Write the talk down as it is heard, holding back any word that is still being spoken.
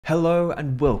Hello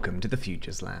and welcome to the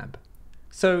Futures Lab.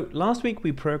 So last week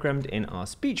we programmed in our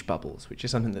speech bubbles, which is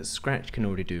something that Scratch can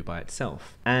already do by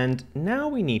itself. And now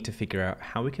we need to figure out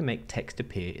how we can make text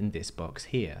appear in this box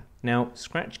here. Now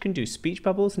Scratch can do speech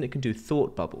bubbles and it can do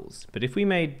thought bubbles, but if we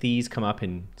made these come up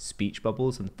in speech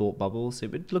bubbles and thought bubbles,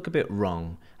 it would look a bit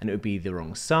wrong and it would be the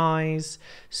wrong size.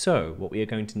 So what we are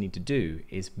going to need to do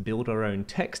is build our own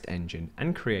text engine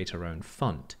and create our own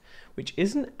font, which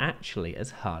isn't actually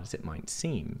as hard as it might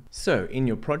seem. So in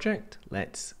your project,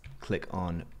 let's click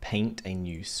on Paint a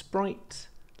New Sprite.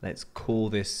 Let's call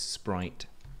this sprite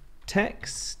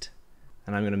Text.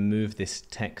 And I'm going to move this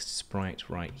text sprite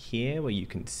right here where you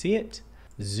can see it.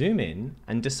 Zoom in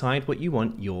and decide what you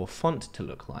want your font to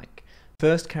look like.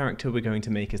 First character we're going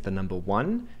to make is the number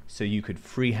 1. So you could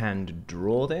freehand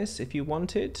draw this if you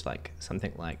wanted, like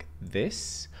something like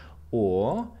this.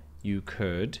 Or you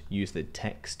could use the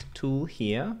text tool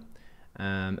here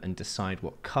and decide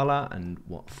what color and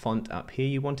what font up here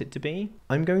you want it to be.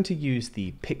 I'm going to use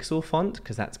the pixel font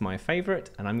because that's my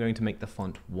favorite, and I'm going to make the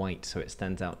font white so it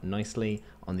stands out nicely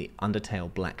on the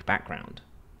Undertale black background.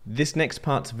 This next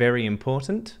part's very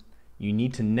important. You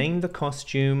need to name the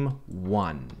costume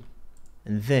 1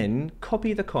 and then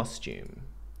copy the costume.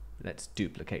 Let's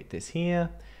duplicate this here,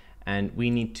 and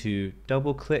we need to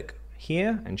double click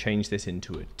here and change this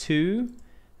into a 2,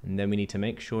 and then we need to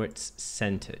make sure it's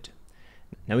centered.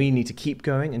 Now we need to keep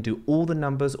going and do all the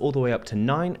numbers all the way up to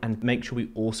 9 and make sure we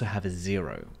also have a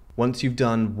 0. Once you've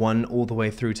done 1 all the way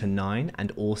through to 9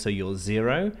 and also your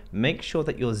 0, make sure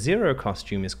that your 0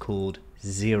 costume is called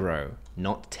 0,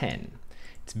 not 10.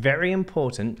 It's very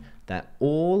important that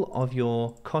all of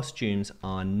your costumes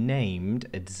are named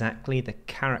exactly the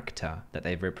character that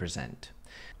they represent.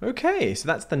 Okay, so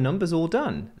that's the numbers all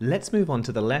done. Let's move on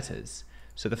to the letters.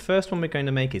 So the first one we're going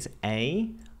to make is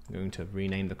A. I'm going to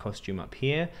rename the costume up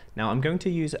here. Now I'm going to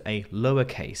use a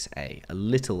lowercase a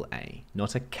little a,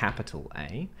 not a capital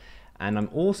A. And I'm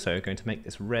also going to make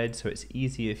this red so it's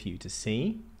easier for you to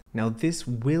see. Now this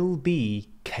will be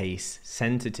case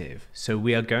sensitive, so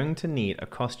we are going to need a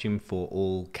costume for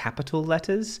all capital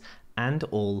letters and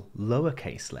all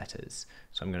lowercase letters.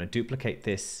 So I'm going to duplicate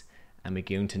this, and we're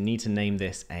going to need to name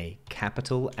this a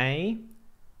capital A,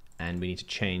 and we need to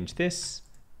change this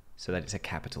so that it's a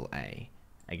capital A.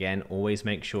 Again, always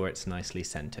make sure it's nicely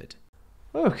centered.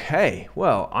 Okay,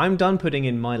 well, I'm done putting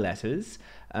in my letters.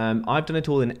 I've done it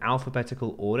all in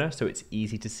alphabetical order, so it's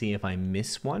easy to see if I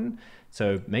miss one.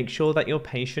 So make sure that you're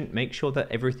patient, make sure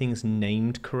that everything's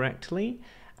named correctly,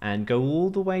 and go all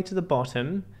the way to the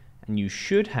bottom, and you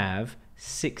should have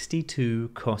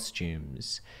 62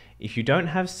 costumes. If you don't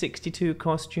have 62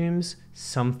 costumes,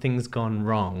 something's gone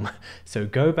wrong. So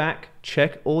go back,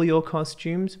 check all your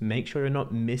costumes, make sure you're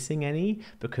not missing any,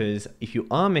 because if you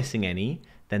are missing any,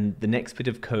 then the next bit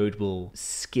of code will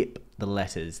skip the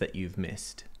letters that you've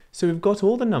missed. So we've got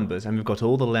all the numbers and we've got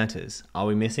all the letters. Are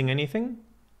we missing anything?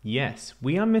 Yes,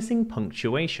 we are missing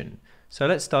punctuation. So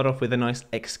let's start off with a nice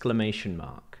exclamation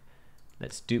mark.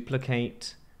 Let's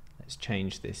duplicate, let's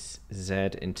change this Z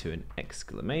into an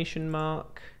exclamation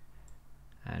mark.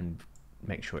 And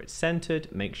make sure it's centered,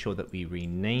 make sure that we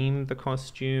rename the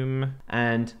costume,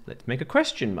 and let's make a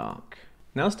question mark.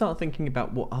 Now start thinking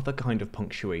about what other kind of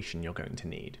punctuation you're going to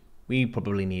need. We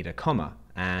probably need a comma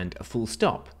and a full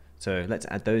stop, so let's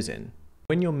add those in.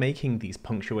 When you're making these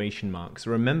punctuation marks,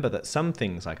 remember that some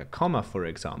things like a comma, for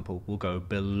example, will go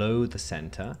below the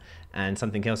center, and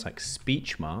something else like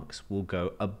speech marks will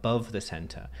go above the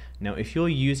center. Now, if you're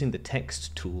using the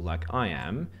text tool like I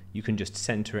am, you can just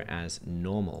center it as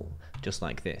normal, just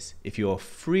like this. If you're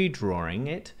free drawing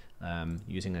it,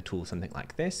 using a tool something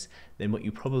like this, then what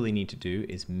you probably need to do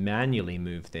is manually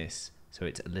move this so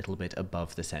it's a little bit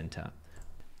above the center.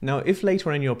 Now, if later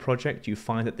on in your project you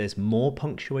find that there's more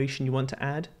punctuation you want to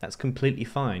add, that's completely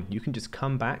fine. You can just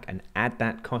come back and add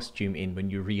that costume in when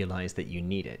you realize that you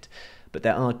need it. But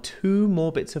there are 2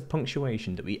 more bits of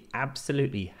punctuation that we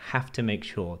absolutely have to make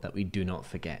sure that we do not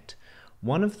forget.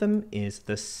 One of them is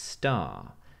the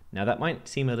star. Now that might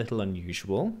seem a little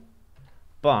unusual,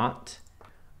 but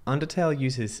Undertale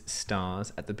uses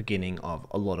stars at the beginning of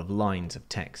a lot of lines of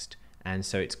text. And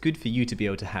so it's good for you to be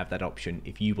able to have that option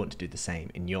if you want to do the same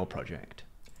in your project.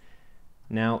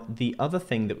 Now, the other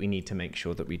thing that we need to make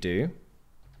sure that we do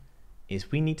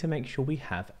is we need to make sure we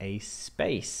have a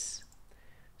space.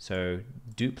 So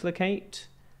duplicate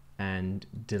and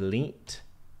delete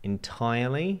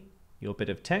entirely your bit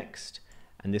of text,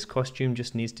 and this costume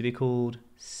just needs to be called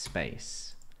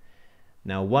space.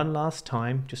 Now, one last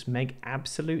time, just make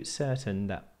absolute certain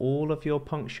that all of your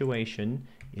punctuation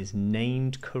is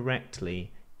named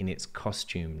correctly in its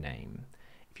costume name.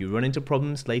 If you run into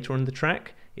problems later on the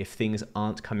track, if things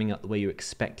aren't coming out the way you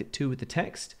expect it to with the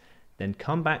text, then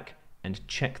come back and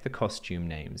check the costume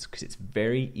names, because it's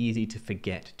very easy to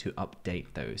forget to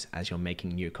update those as you're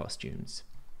making new costumes.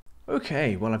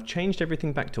 Okay, well, I've changed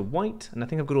everything back to white, and I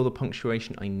think I've got all the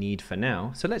punctuation I need for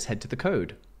now, so let's head to the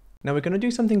code. Now we're going to do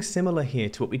something similar here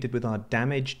to what we did with our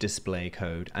damage display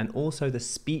code and also the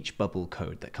speech bubble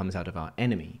code that comes out of our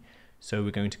enemy. So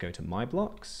we're going to go to My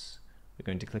Blocks, we're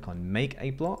going to click on Make a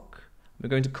Block, we're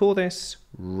going to call this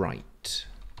Write.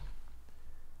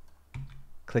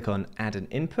 Click on Add an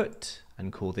Input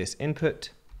and call this input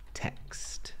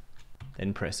Text.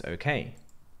 Then press OK.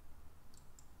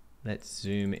 Let's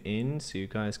zoom in so you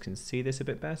guys can see this a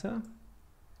bit better.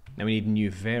 Now we need a new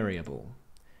variable.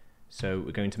 So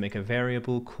we're going to make a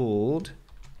variable called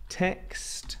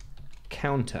text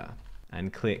counter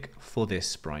and click for this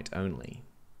sprite only.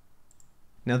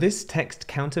 Now this text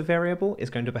counter variable is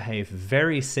going to behave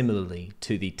very similarly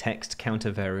to the text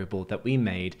counter variable that we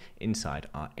made inside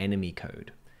our enemy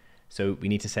code. So we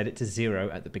need to set it to 0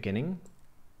 at the beginning,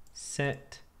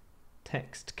 set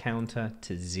text counter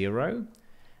to 0,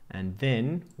 and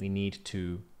then we need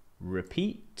to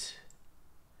repeat,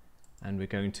 and we're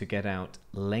going to get out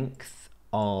length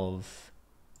of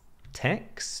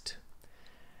text,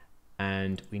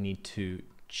 and we need to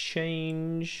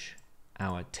change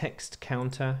our text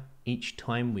counter each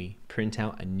time we print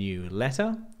out a new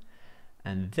letter,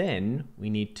 and then we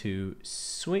need to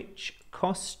switch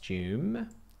costume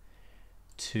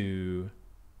to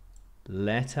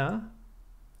letter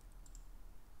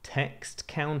text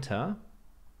counter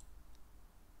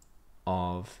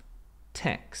of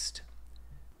text.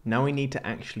 Now we need to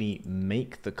actually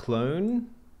make the clone,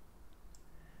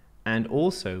 and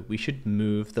also we should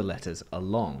move the letters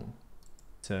along.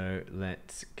 So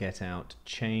let's get out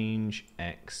change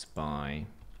x by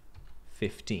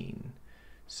 15.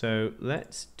 So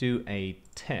let's do a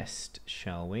test,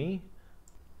 shall we?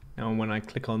 Now when I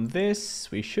click on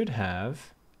this, we should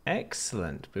have,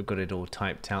 excellent, we've got it all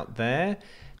typed out there.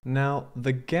 Now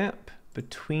the gap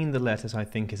between the letters I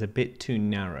think is a bit too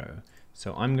narrow.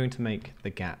 So I'm going to make the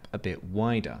gap a bit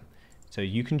wider. So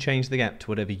you can change the gap to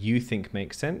whatever you think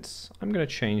makes sense. I'm going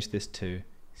to change this to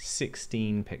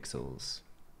 16 pixels.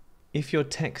 If your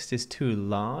text is too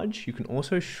large, you can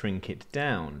also shrink it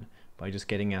down by just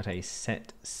getting out a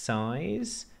set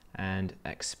size and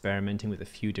experimenting with a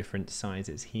few different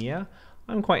sizes here.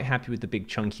 I'm quite happy with the big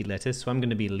chunky letters, so I'm going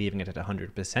to be leaving it at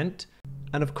 100%.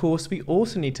 And of course, we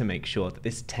also need to make sure that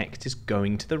this text is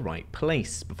going to the right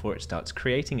place before it starts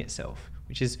creating itself,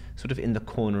 which is sort of in the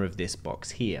corner of this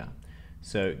box here.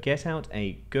 So get out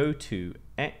a go to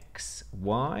X,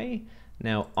 Y.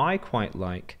 Now I quite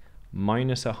like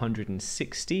minus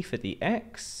 160 for the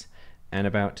X and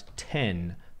about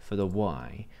 10 for the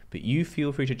Y. But you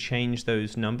feel free to change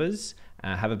those numbers,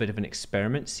 have a bit of an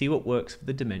experiment, see what works for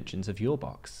the dimensions of your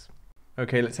box.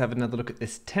 Okay, let's have another look at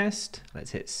this test.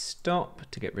 Let's hit stop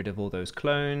to get rid of all those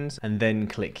clones and then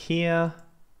click here.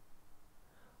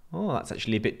 Oh, that's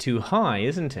actually a bit too high,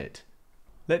 isn't it?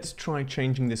 Let's try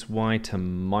changing this Y to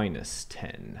minus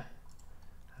 10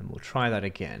 and we'll try that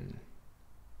again.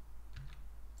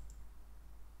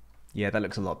 Yeah, that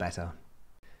looks a lot better.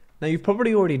 Now you've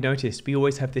probably already noticed we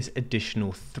always have this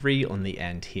additional 3 on the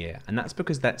end here, and that's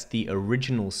because that's the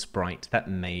original sprite that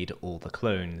made all the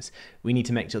clones. We need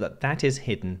to make sure that that is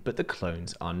hidden, but the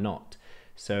clones are not.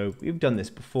 So we've done this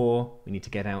before. We need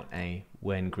to get out a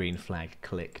when green flag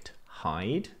clicked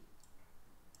hide.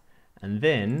 And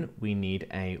then we need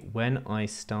a when I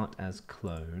start as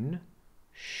clone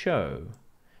show.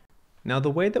 Now the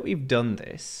way that we've done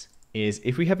this is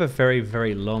if we have a very,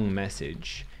 very long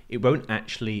message, it won't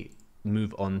actually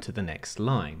move on to the next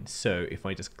line. So if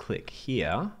I just click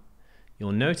here,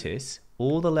 you'll notice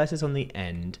all the letters on the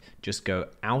end just go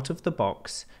out of the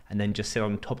box and then just sit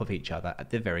on top of each other at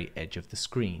the very edge of the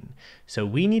screen. So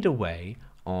we need a way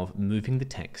of moving the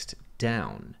text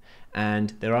down. And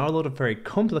there are a lot of very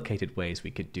complicated ways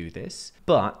we could do this,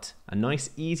 but a nice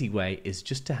easy way is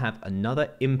just to have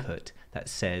another input that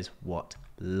says what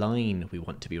line we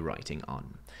want to be writing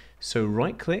on. So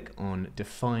right click on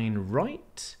define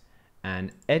write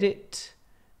and edit,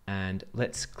 and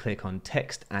let's click on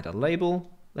text, add a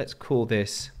label. Let's call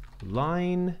this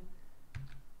line,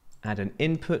 add an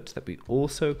input that we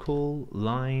also call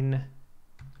line,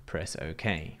 press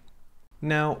OK.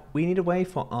 Now, we need a way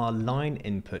for our line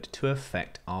input to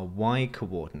affect our y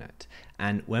coordinate.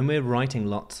 And when we're writing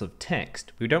lots of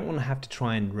text, we don't want to have to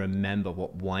try and remember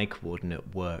what y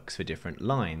coordinate works for different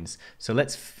lines. So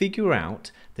let's figure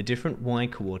out the different y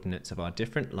coordinates of our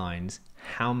different lines,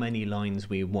 how many lines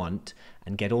we want,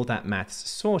 and get all that maths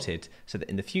sorted so that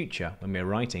in the future, when we're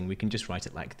writing, we can just write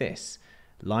it like this.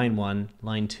 Line 1,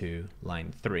 line 2,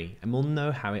 line 3, and we'll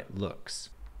know how it looks.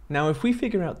 Now, if we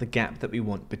figure out the gap that we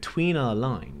want between our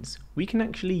lines, we can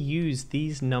actually use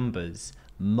these numbers,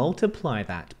 multiply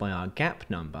that by our gap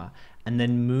number, and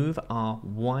then move our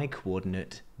y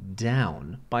coordinate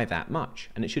down by that much,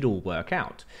 and it should all work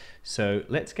out. So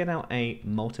let's get out a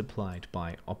multiplied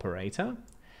by operator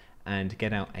and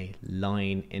get out a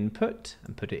line input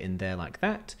and put it in there like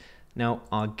that. Now,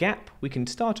 our gap, we can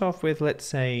start off with, let's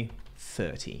say,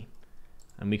 30,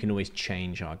 and we can always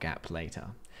change our gap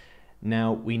later.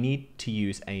 Now we need to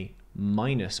use a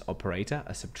minus operator,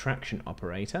 a subtraction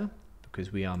operator,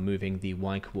 because we are moving the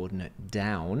y coordinate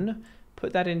down.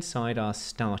 Put that inside our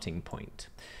starting point.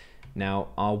 Now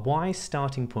our y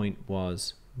starting point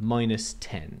was minus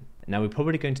 10. Now we're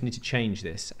probably going to need to change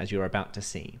this, as you're about to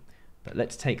see. But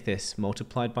let's take this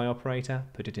multiplied by operator,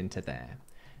 put it into there.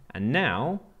 And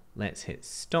now let's hit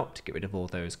stop to get rid of all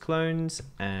those clones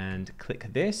and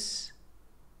click this.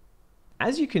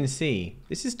 As you can see,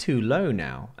 this is too low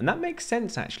now, and that makes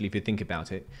sense actually if you think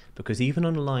about it, because even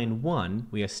on line 1,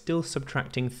 we are still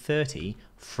subtracting 30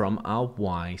 from our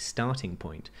y starting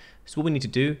point. So what we need to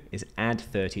do is add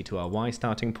 30 to our y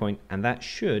starting point, and that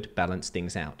should balance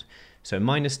things out. So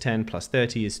minus 10 plus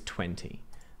 30 is 20.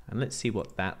 And let's see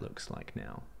what that looks like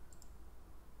now.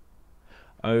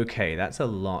 Okay, that's a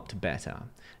lot better.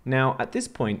 Now, at this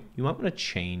point, you might want to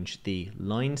change the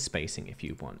line spacing if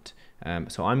you want.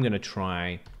 So I'm going to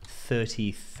try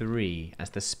 33 as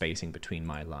the spacing between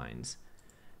my lines.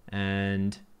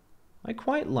 And I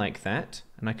quite like that.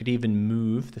 And I could even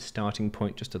move the starting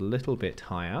point just a little bit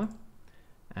higher.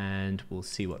 And we'll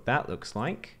see what that looks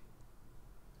like.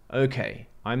 Okay,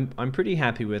 I'm pretty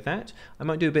happy with that. I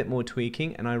might do a bit more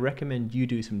tweaking, and I recommend you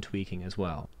do some tweaking as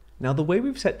well. Now, the way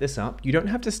we've set this up, you don't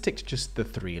have to stick to just the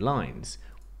 3 lines.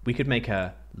 We could make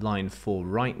a line 4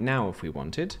 right now if we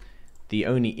wanted. The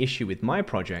only issue with my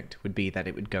project would be that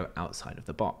it would go outside of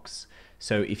the box.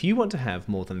 So if you want to have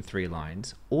more than 3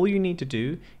 lines, all you need to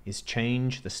do is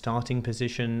change the starting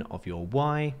position of your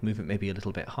y, move it maybe a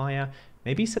little bit higher,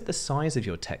 maybe set the size of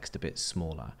your text a bit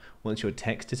smaller. Once your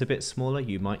text is a bit smaller,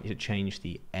 you might need to change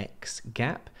the X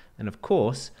gap, and of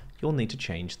course, you'll need to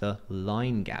change the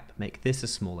line gap, make this a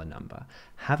smaller number.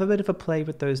 Have a bit of a play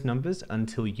with those numbers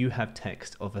until you have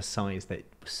text of a size that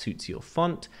suits your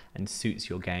font and suits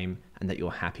your game and that you're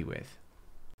happy with.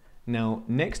 Now,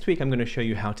 next week I'm going to show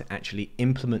you how to actually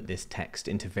implement this text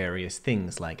into various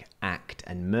things like ACT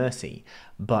and Mercy.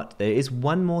 But there is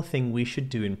one more thing we should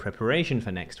do in preparation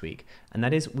for next week, and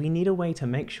that is we need a way to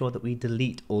make sure that we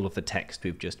delete all of the text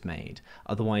we've just made.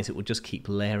 Otherwise it will just keep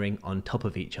layering on top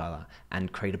of each other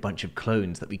and create a bunch of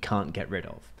clones that we can't get rid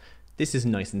of. This is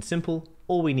nice and simple.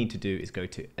 All we need to do is go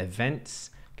to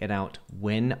Events, get out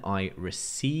When I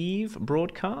Receive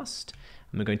Broadcast,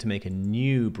 and we're going to make a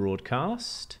new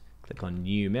broadcast. Click on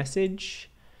New Message.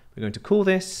 We're going to call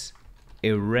this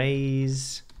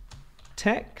Erase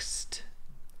Text.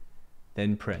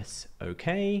 Then press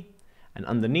OK. And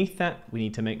underneath that, we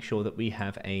need to make sure that we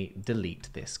have a Delete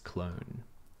This Clone.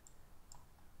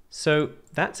 So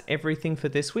that's everything for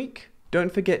this week.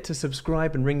 Don't forget to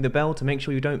subscribe and ring the bell to make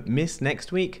sure you don't miss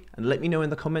next week. And let me know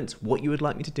in the comments what you would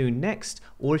like me to do next,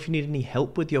 or if you need any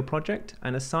help with your project.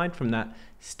 And aside from that,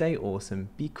 stay awesome,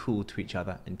 be cool to each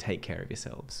other, and take care of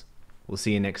yourselves. We'll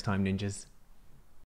see you next time, ninjas.